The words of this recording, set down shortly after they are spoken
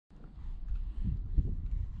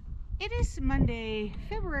It is Monday,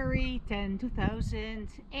 February 10,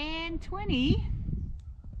 2020.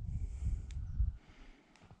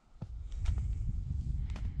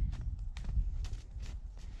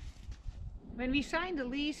 When we signed the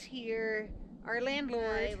lease here, our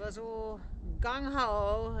landlord was all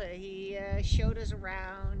gung-ho. He showed us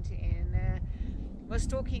around and was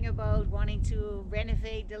talking about wanting to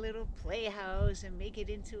renovate the little playhouse and make it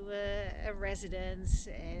into a residence,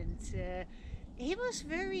 and he was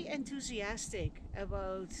very enthusiastic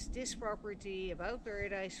about this property, about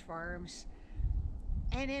Paradise Farms.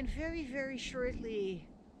 And then very shortly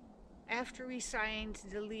after we signed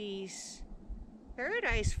the lease,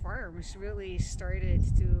 Paradise Farms really started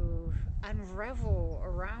to unravel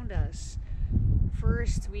around us.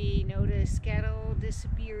 First we noticed cattle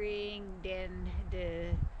disappearing, then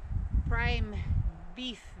the Prime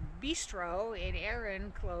Beef Bistro in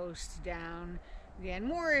Erin closed down, then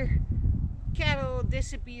more cattle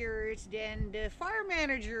disappeared, then the farm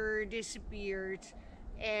manager disappeared,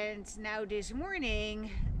 and now this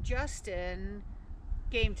morning Justin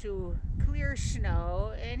came to clear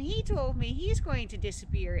snow and he told me he's going to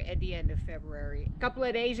disappear at the end of February. A couple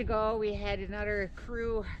of days ago we had another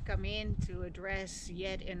crew come in to address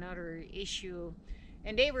yet another issue,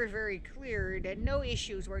 and they were very clear that no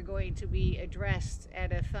issues were going to be addressed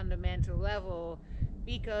at a fundamental level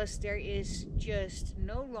because there is just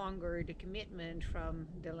no longer the commitment from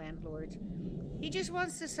the landlord. He just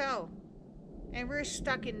wants to sell, and we're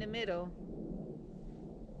stuck in the middle.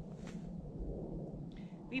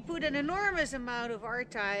 We put an enormous amount of our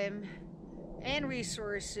time and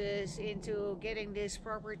resources into getting this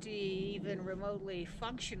property even remotely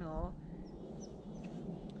functional.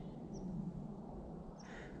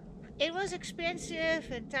 It was expensive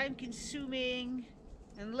and time-consuming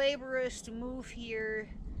and laborious to move here.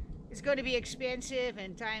 It's going to be expensive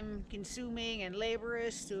and time-consuming and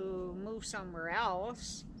laborious to move somewhere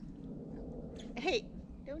else. Hey,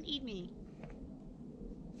 don't eat me.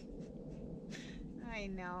 I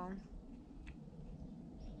know.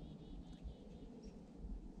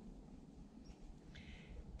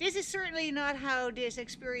 This is certainly not how this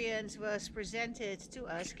experience was presented to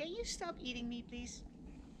us. Can you stop eating me, please?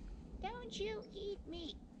 Don't you eat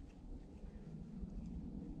me.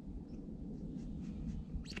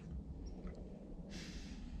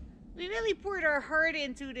 We really poured our heart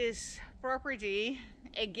into this property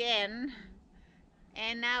again,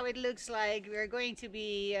 and now it looks like we're going to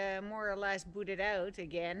be more or less booted out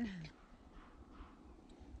again.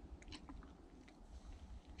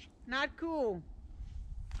 Not cool.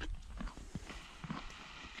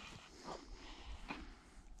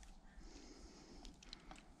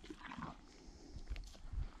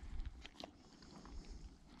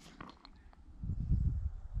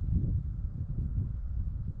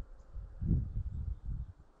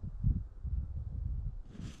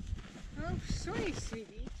 Oh, sorry,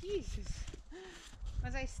 sweetie. Jesus.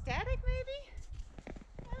 Was I static, maybe?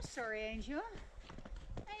 I'm sorry, Angel.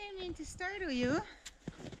 I didn't mean to startle you.